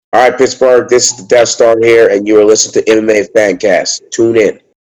right, Pittsburgh, this is the Death Star here, and you are listening to MMA Fancast. Tune in.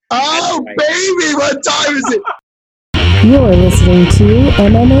 Oh, baby, what time is it? You're listening to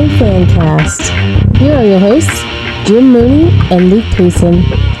MMA Fancast. Here are your hosts, Jim Mooney and Luke Payson.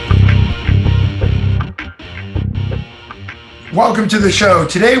 Welcome to the show.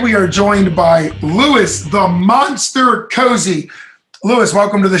 Today we are joined by Louis the Monster Cozy. Louis,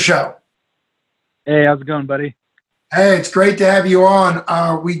 welcome to the show. Hey, how's it going, buddy? Hey, it's great to have you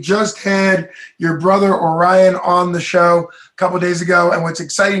on. We just had your brother Orion on the show a couple of days ago, and what's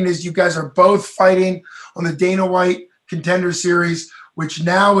exciting is you guys are both fighting on the Dana White Contender Series, which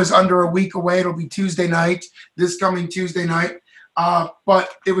now is under a week away. It'll be Tuesday night, this coming Tuesday night.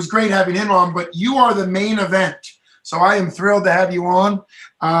 But it was great having him on, but you are the main event. So I am thrilled to have you on.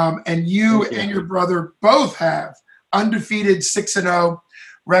 And you and your brother both have undefeated 6-0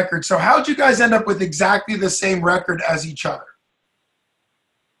 record. So how'd you guys end up with exactly the same record as each other?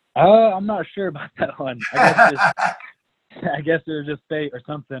 I'm not sure about that one. I guess it was just fate or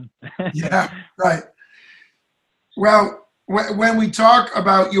something. Yeah, right. Well, when we talk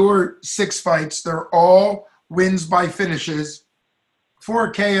about your 6 fights, they're all wins by finishes,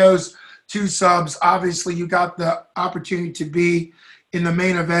 4 KOs, 2 subs. Obviously, you got the opportunity to be in the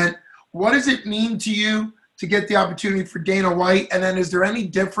main event. What does it mean to you to get the opportunity for Dana White? And then is there any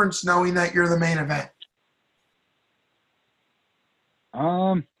difference knowing that you're the main event?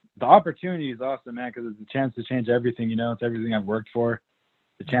 The opportunity is awesome, man, because it's a chance to change everything, it's everything I've worked for.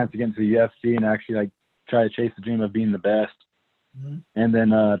 The chance to get into the UFC and actually try to chase the dream of being the best. Mm-hmm. And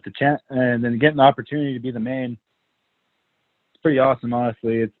then getting the opportunity to be the main, it's pretty awesome,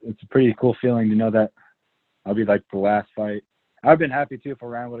 honestly. It's a pretty cool feeling to know that I'll be the last fight. I've been happy too if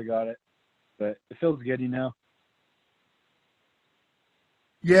Orion would have got it. But it feels good,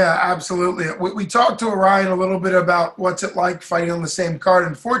 Yeah, absolutely. We talked to Orion a little bit about what's it like fighting on the same card.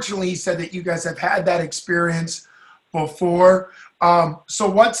 Unfortunately, he said that you guys have had that experience before. So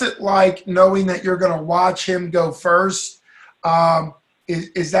what's it like knowing that you're going to watch him go first?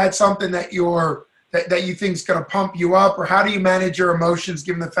 Is that something that that you think is going to pump you up? Or how do you manage your emotions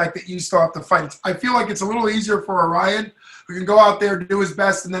given the fact that you still have to fight? I feel like it's a little easier for Orion, who can go out there and do his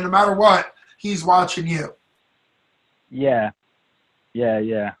best, and then no matter what, he's watching you. Yeah.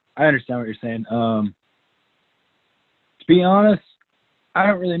 I understand what you're saying. To be honest, I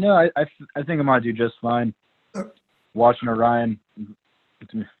don't really know. I think I'm going to do just fine. Watching Orion,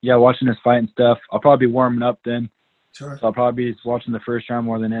 watching his fight and stuff. I'll probably be warming up then. Sure. So I'll probably be watching the first round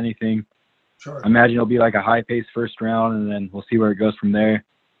more than anything. Sure. I imagine it'll be like a high-paced first round, and then we'll see where it goes from there.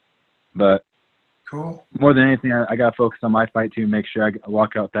 But cool. More than anything, I got to focus on my fight too, make sure I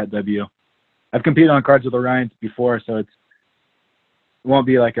walk out that W. I've competed on cards with Orion before, so it won't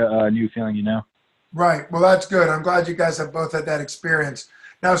be like a new feeling, Right. Well, that's good. I'm glad you guys have both had that experience.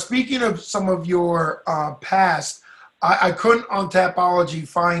 Now, speaking of some of your past, I couldn't on Tapology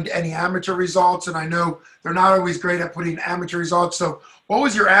find any amateur results, and I know they're not always great at putting amateur results. So what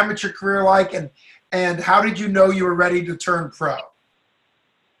was your amateur career like, and how did you know you were ready to turn pro?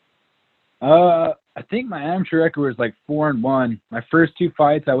 I think my amateur record was 4-1. My first 2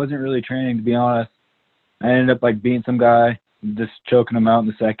 fights, I wasn't really training, to be honest. I ended up beating some guy, just choking him out in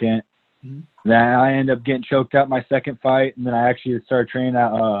the second. Mm-hmm. Then I ended up getting choked out my second fight, and then I actually started training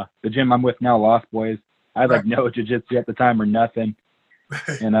at the gym I'm with now, Lost Boys. I had no jiu-jitsu at the time or nothing.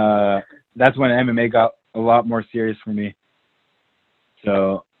 And that's when MMA got a lot more serious for me.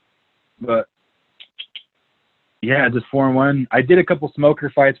 So, but yeah, just 4-1. I did a couple smoker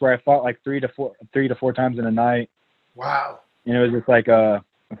fights where I fought 3 to 4 times in a night. Wow. And it was just a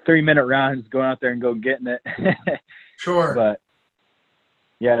 3-minute round, just going out there and getting it. Sure. But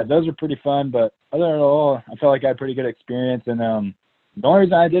yeah, those were pretty fun. But other than all, I felt like I had pretty good experience. And the only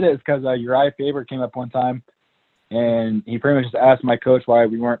reason I did it is because Uriah Faber came up one time, and he pretty much just asked my coach why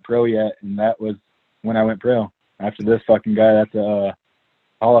we weren't pro yet, and that was when I went pro. After this fucking guy, that's a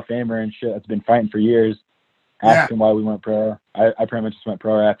Hall of Famer and shit, that's been fighting for years, asked him why we went pro. I pretty much just went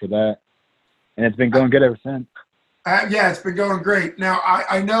pro after that, and it's been going good ever since. Yeah, it's been going great. Now,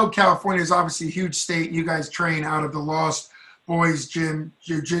 I know California is obviously a huge state. You guys train out of the Lost Boys Gym,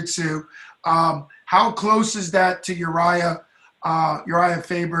 Jiu-Jitsu. How close is that to Uriah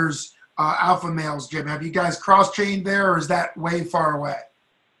Faber's Alpha Males Gym? Have you guys cross-trained there, or is that way far away?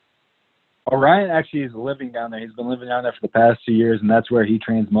 Orion actually is living down there. He's been living down there for the past 2 years, and that's where he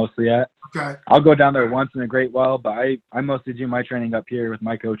trains mostly at. Okay. I'll go down there once in a great while, but I mostly do my training up here with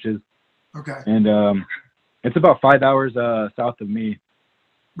my coaches. Okay. And it's about 5 hours south of me.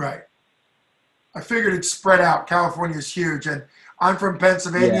 Right. I figured it's spread out. California is huge, and I'm from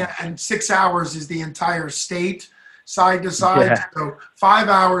Pennsylvania, and 6 hours is the entire state. side to side. Yeah. So 5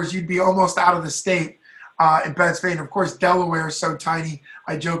 hours, you'd be almost out of the state in Pennsylvania. Of course, Delaware is so tiny.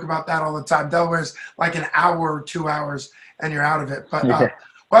 I joke about that all the time. Delaware's like an hour or 2 hours, and you're out of it. But Yeah.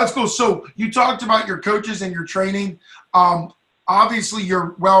 well, that's cool. So you talked about your coaches and your training. Obviously,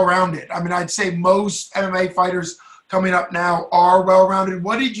 you're well-rounded. I mean, I'd say most MMA fighters coming up now are well-rounded.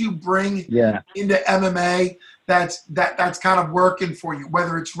 What did you bring into MMA that's kind of working for you,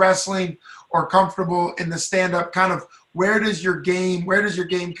 whether it's wrestling or comfortable in the stand-up? Kind of where does your game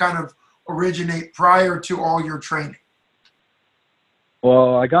kind of originate prior to all your training?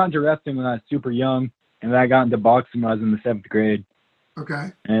 Well, I got into wrestling when I was super young, and then I got into boxing when I was in the 7th grade.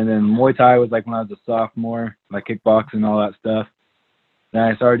 Okay. And then Muay Thai was like when I was a sophomore, like kickboxing and all that stuff. Then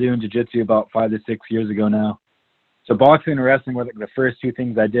I started doing jiu-jitsu about 5 to 6 years ago now. So boxing and wrestling were like the first two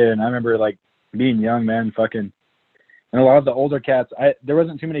things I did. And I remember like being young, man, and a lot of the older cats, there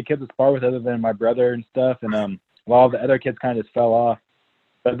wasn't too many kids to spar with other than my brother and stuff. And a lot of the other kids kind of just fell off.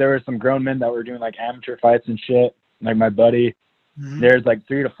 But there were some grown men that were doing like amateur fights and shit, like my buddy. Mm-hmm. There's like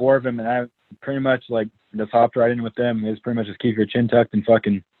 3 to 4 of them, and I pretty much like just hopped right in with them. It was pretty much just keep your chin tucked and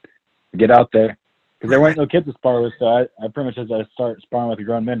fucking get out there. Because there weren't no kids to spar with, so I pretty much had to start sparring with the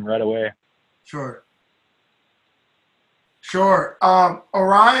grown men right away. Sure.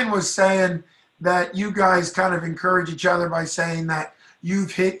 Orion was saying that you guys kind of encourage each other by saying that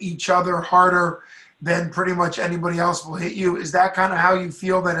you've hit each other harder than pretty much anybody else will hit you. Is that kind of how you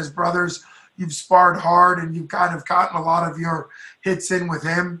feel, that as brothers you've sparred hard and you've kind of gotten a lot of your hits in with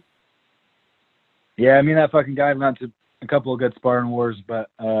him? Yeah, I mean, that fucking guy went to a couple of good sparring wars, but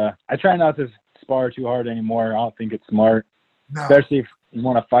I try not to spar too hard anymore. I don't think it's smart, especially if you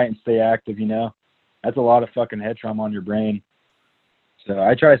want to fight and stay active, you know. That's a lot of fucking head trauma on your brain. So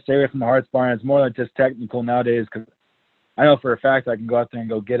I try to stay away from the hard sparring. It's more like just technical nowadays, because I know for a fact I can go out there and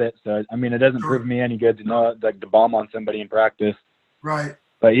go get it. So, I mean, it doesn't prove me any good to know, like, to bomb on somebody in practice. Right.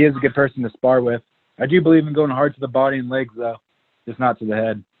 But he is a good person to spar with. I do believe in going hard to the body and legs, though, just not to the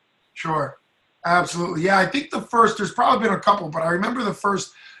head. Sure. Absolutely. Yeah, I think there's probably been a couple, but I remember the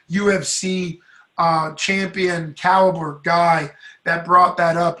first UFC champion caliber guy that brought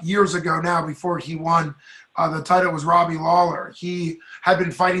that up years ago now, before he won the title, was Robbie Lawler. He had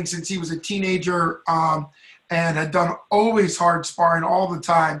been fighting since he was a teenager and had done always hard sparring all the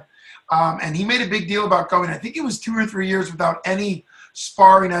time. And he made a big deal about going, I think it was 2 or 3 years without any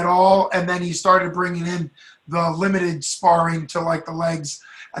sparring at all. And then he started bringing in the limited sparring to like the legs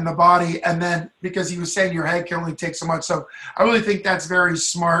and the body. And then because he was saying your head can only take so much. So I really think that's very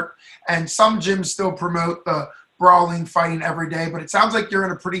smart. And some gyms still promote the brawling, fighting every day, but it sounds like you're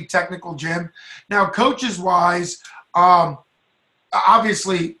in a pretty technical gym. Now, coaches wise,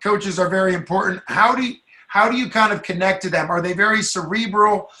 obviously coaches are very important. How do you kind of connect to them? Are they very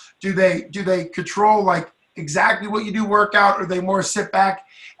cerebral? Do they control like exactly what you do workout, or they more sit back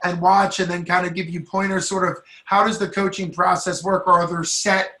and watch and then kind of give you pointers? Sort of, how does the coaching process work? Or are there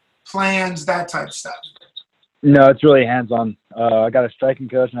set plans, that type of stuff? No, it's really hands-on. I got a striking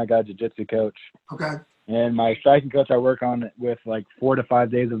coach and I got a jiu-jitsu coach. Okay. And my striking coach I work on with like 4 to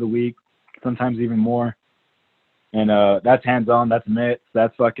 5 days of the week, sometimes even more. And that's hands-on. That's mitts.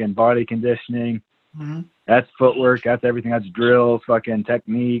 That's fucking body conditioning. Mm-hmm. That's footwork. That's everything. That's drills, fucking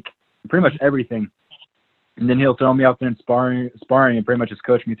technique, pretty much everything. And then he'll throw me out there in sparring and pretty much just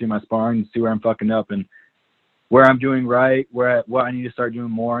coach me through my sparring and see where I'm fucking up and where I'm doing right, what I need to start doing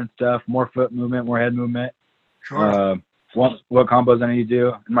more and stuff, more foot movement, more head movement. Sure. What combos I need to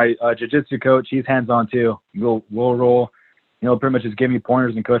do. And my jiu-jitsu coach, he's hands-on too. We'll roll. He'll pretty much just give me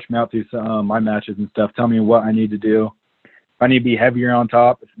pointers and coach me out through my matches and stuff. Tell me what I need to do. If I need to be heavier on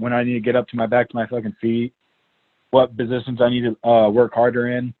top, when I need to get up to my back to my fucking feet, what positions I need to work harder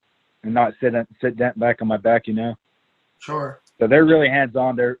in and not sit back on my back, you know? Sure. So they're really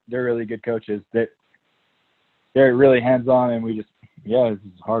hands-on. They're really good coaches. They're really hands-on, and this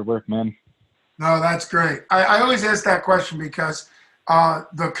is hard work, man. No, that's great. I always ask that question because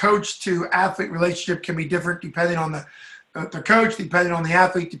the coach to athlete relationship can be different depending on the coach, depending on the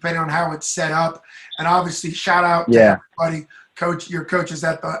athlete, depending on how it's set up. And obviously, shout out to everybody, coach, your coaches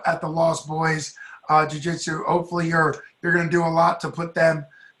at the Lost Boys Jiu-Jitsu. Hopefully, you're going to do a lot to put them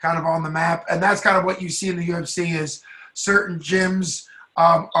kind of on the map. And that's kind of what you see in the UFC is certain gyms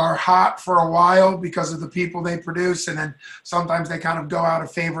are hot for a while because of the people they produce, and then sometimes they kind of go out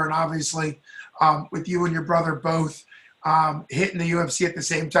of favor. And obviously, with you and your brother both hitting the UFC at the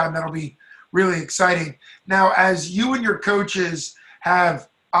same time, that'll be really exciting. Now, as you and your coaches have,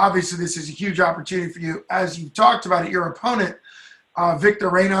 obviously this is a huge opportunity for you. As you talked about it, your opponent, Victor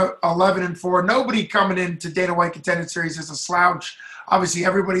Reina, 11-4. Nobody coming into Dana White Contender Series is a slouch. Obviously,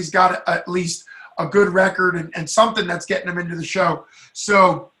 everybody's got at least a good record and something that's getting him into the show.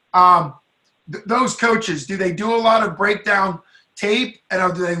 So those coaches, do they do a lot of breakdown tape,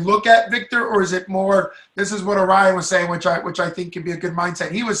 and do they look at Victor, or is it more, this is what Orion was saying, which I think could be a good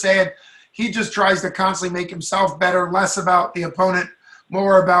mindset. He was saying he just tries to constantly make himself better, less about the opponent,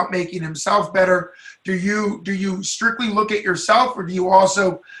 more about making himself better. Do you strictly look at yourself, or do you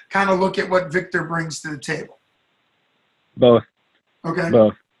also kind of look at what Victor brings to the table? Both. Okay.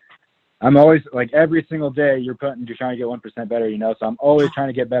 Both. I'm always, like, every single day you're trying to get 1% better, you know, so I'm always trying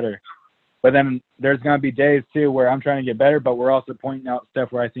to get better. But then there's going to be days, too, where I'm trying to get better, but we're also pointing out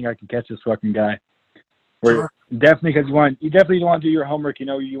stuff where I think I can catch this fucking guy. Sure. Definitely, because you definitely want to do your homework. You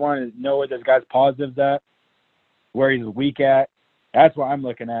know, you want to know where this guy's positives at, where he's weak at. That's what I'm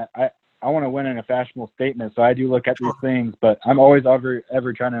looking at. I want to win in a fashionable statement, so I do look at these things, but I'm always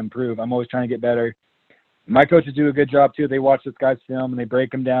ever trying to improve. I'm always trying to get better. My coaches do a good job, too. They watch this guy's film, and they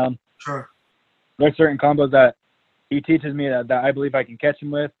break him down. Sure. There's certain combos that he teaches me that I believe I can catch him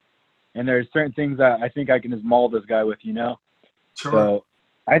with. And there's certain things that I think I can just maul this guy with, you know? Sure. So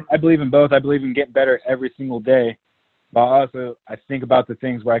I believe in both. I believe in getting better every single day. But also, I think about the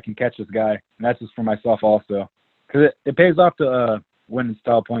things where I can catch this guy. And that's just for myself also. Because it pays off to win in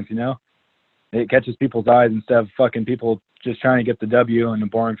style points, you know? It catches people's eyes instead of fucking people just trying to get the W in a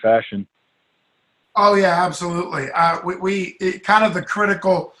boring fashion. Oh, yeah, absolutely. Kind of the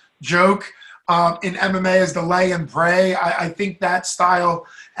critical joke in MMA is the lay and pray. I think that style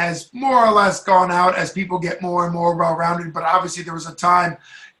has more or less gone out as people get more and more well-rounded. But obviously there was a time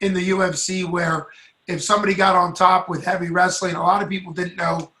in the UFC where if somebody got on top with heavy wrestling, a lot of people didn't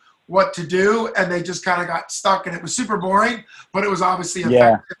know what to do, and they just kind of got stuck, and it was super boring, but it was obviously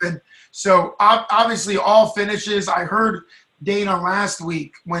effective. Yeah. And so obviously all finishes. I heard Dana last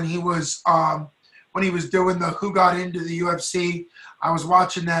week when he was doing the Who Got Into the UFC. I was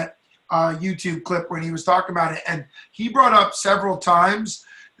watching that YouTube clip when he was talking about it, and he brought up several times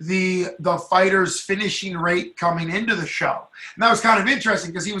the fighters' finishing rate coming into the show. And that was kind of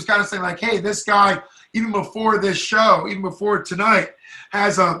interesting because he was kind of saying like, hey, this guy, even before this show, even before tonight,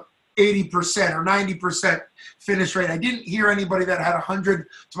 has a 80% or 90% finish rate. I didn't hear anybody that had 100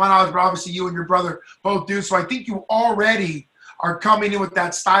 to my knowledge, but obviously you and your brother both do. So I think you already are coming in with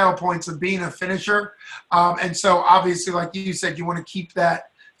that style points of being a finisher. And so obviously, like you said, you want to keep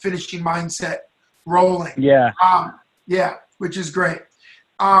that finishing mindset rolling. Yeah. Yeah, which is great.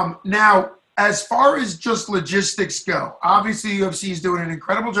 Now, as far as just logistics go, obviously UFC is doing an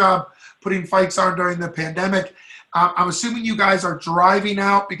incredible job putting fights on during the pandemic. I'm assuming you guys are driving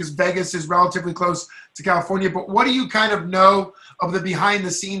out because Vegas is relatively close to California, but what do you kind of know of the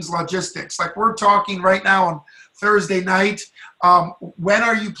behind-the-scenes logistics? Like, we're talking right now on Thursday night. When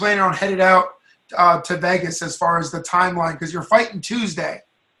are you planning on headed out to Vegas as far as the timeline? Because you're fighting Tuesday.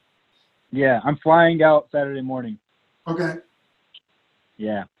 Yeah, I'm flying out Saturday morning. Okay.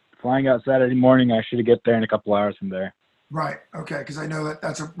 Yeah, flying out Saturday morning. I should get there in a couple hours from there. Right. Okay, because I know that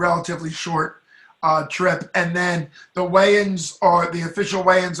that's a relatively short trip. And then the weigh-ins the official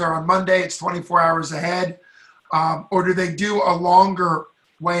weigh-ins are on Monday. It's 24 hours ahead. Or do they do a longer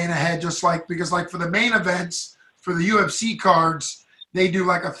weigh-in ahead, just like, because like for the main events, for the UFC cards, they do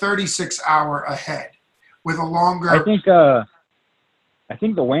like a 36-hour ahead with a longer. I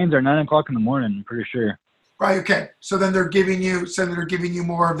think the weigh-ins are 9 o'clock in the morning. I'm pretty sure. Right. Okay. So then they're giving you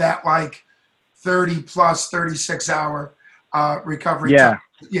more of that like 30 plus 36-hour recovery. Yeah. Time.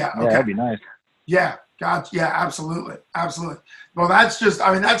 Yeah. Okay. Yeah, that'd be nice. Yeah. Gotcha. Yeah. Absolutely. Absolutely. Well,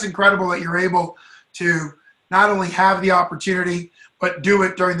 that's incredible that you're able to not only have the opportunity but do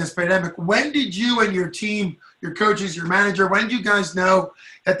it during this pandemic. When did you and your team, your coaches, your manager, when did you guys know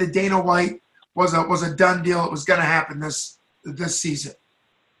that the Dana White was a done deal? It was going to happen this season.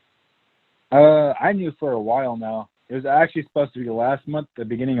 I knew for a while now. It was actually supposed to be the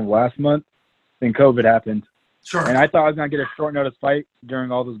beginning of last month. Then COVID happened. Sure. And I thought I was going to get a short notice fight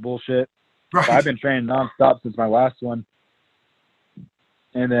during all this bullshit. Right. So I've been training nonstop since my last one.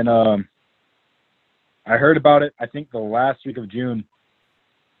 And then I heard about it, I think the last week of June,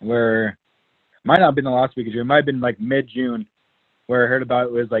 where might not have been the last week of June. It might have been like mid-June where I heard about it.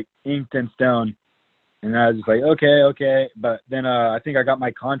 It was like inked in stone. And I was just like, okay. But then I think I got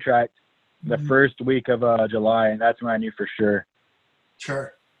my contract the first week of July, and that's when I knew for sure.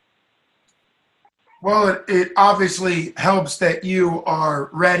 Sure. Well, it obviously helps that you are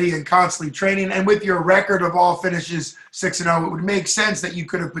ready and constantly training. And with your record of all finishes 6-0, it would make sense that you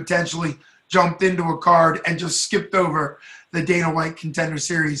could have potentially jumped into a card and just skipped over the Dana White Contender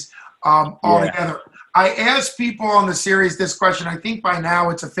Series altogether. Yeah. I asked people on the series this question. I think by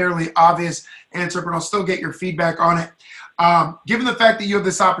now it's a fairly obvious answer, but I'll still get your feedback on it. Given the fact that you have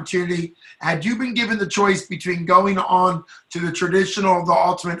this opportunity Had you been given the choice between going on to the traditional The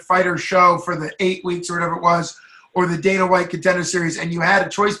Ultimate Fighter show for the 8 weeks or whatever it was, or the Dana White Contender Series, and you had a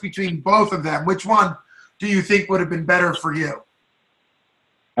choice between both of them, which one do you think would have been better for you?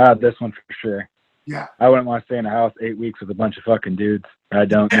 This one for sure. Yeah. I wouldn't want to stay in a house 8 weeks with a bunch of fucking dudes I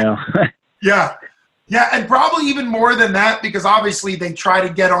don't know. Yeah. Yeah, and probably even more than that, because obviously they try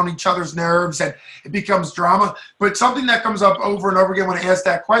to get on each other's nerves and it becomes drama. But something that comes up over and over again when I ask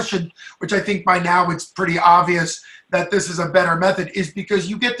that question, which I think by now it's pretty obvious that this is a better method, is because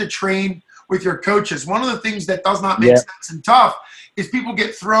you get to train with your coaches. One of the things that does not make sense and tough is people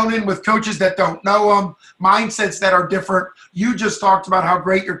get thrown in with coaches that don't know them, mindsets that are different. You just talked about how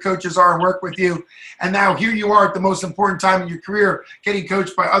great your coaches are and work with you. And now here you are at the most important time in your career getting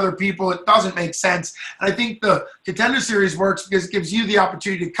coached by other people. It doesn't make sense. And I think the Contender Series works because it gives you the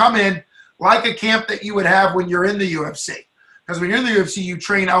opportunity to come in like a camp that you would have when you're in the UFC. Because when you're in the UFC, you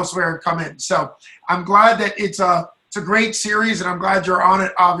train elsewhere and come in. So I'm glad that it's a great series, and I'm glad you're on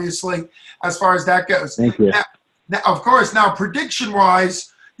it, obviously, as far as that goes. Thank you. Now, of course, now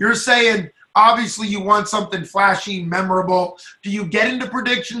prediction-wise, you're saying obviously you want something flashy, memorable. Do you get into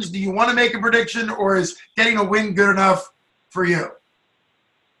predictions? Do you want to make a prediction, or is getting a win good enough for you?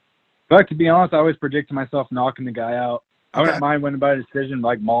 But to be honest, I always predict to myself knocking the guy out. I Okay. wouldn't mind winning by decision,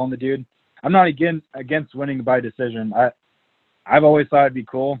 like mauling the dude. I'm not against winning by decision. I've always thought it'd be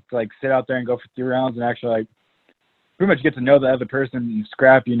cool to like sit out there and go for 3 rounds and actually like pretty much get to know the other person and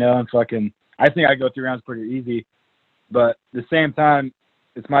scrap, and fucking. I think I go 3 rounds pretty easy, but at the same time,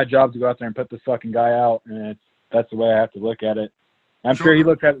 it's my job to go out there and put this fucking guy out, and that's the way I have to look at it. I'm sure he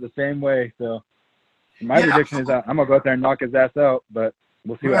looks at it the same way. So my prediction is that I'm gonna go out there and knock his ass out, but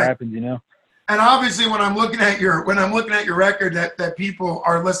we'll see what happens, And obviously, when I'm looking at your record, that people,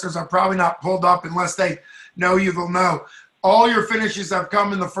 our listeners, are probably not pulled up unless they know you. They'll know all your finishes have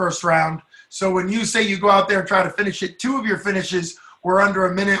come in the first round. So when you say you go out there and try to finish it, 2 of your finishes were under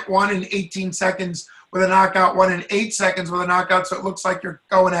a minute, 1 in 18 seconds with a knockout, 1 in 8 seconds with a knockout. So it looks like you're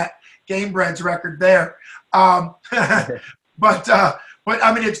going at Gamebred's record there. But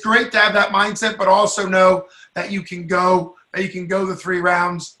I mean, it's great to have that mindset, but also know that you can go the 3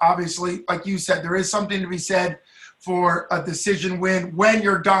 rounds. Obviously, like you said, there is something to be said for a decision win when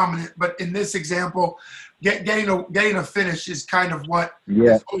you're dominant. But in this example, getting a finish is kind of what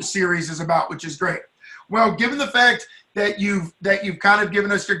this whole series is about, which is great. Well, given the fact that you've kind of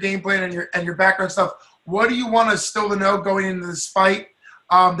given us your game plan and your background stuff, what do you want us still to know going into this fight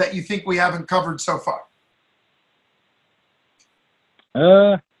that you think we haven't covered so far?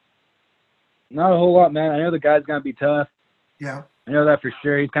 Not a whole lot, man. I know the guy's gonna be tough. Yeah. I know that for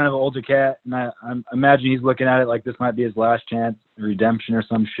sure. He's kind of an older cat, and I imagine he's looking at it like this might be his last chance, redemption or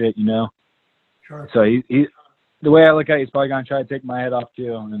some shit, Sure. So he the way I look at it, he's probably gonna try to take my head off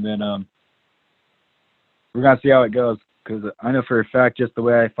too, and then we're gonna see how it goes. Because I know for a fact, just the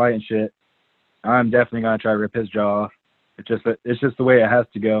way I fight and shit, I'm definitely gonna try to rip his jaw off. It's just the way it has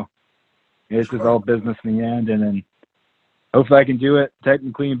to go. It's just all business in the end, and then hopefully I can do it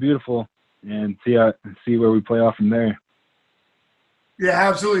technically and beautiful, and see where we play off from there. Yeah,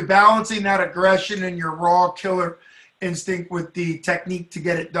 absolutely. Balancing that aggression and your raw killer instinct with the technique to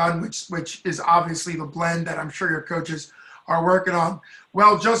get it done, which is obviously the blend that I'm sure your coaches are working on.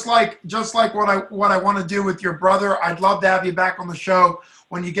 Well, just like what I want to do with your brother, I'd love to have you back on the show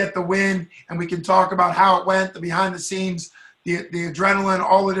when you get the win, and we can talk about how it went, the behind the scenes, the adrenaline,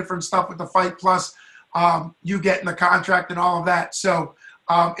 all the different stuff with the fight, plus you getting the contract and all of that. So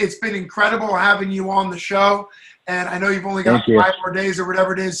it's been incredible having you on the show. And I know you've only got 5 more days or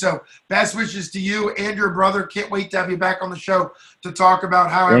whatever it is. So best wishes to you and your brother. Can't wait to have you back on the show to talk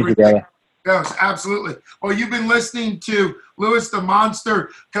about how everything goes. Absolutely. Well, you've been listening to Louis the Monster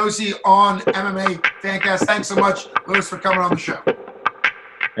Cosce on MMA Fancast. Thanks so much, Louis, for coming on the show.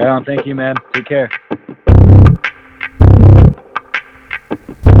 Yeah, thank you, man. Take care.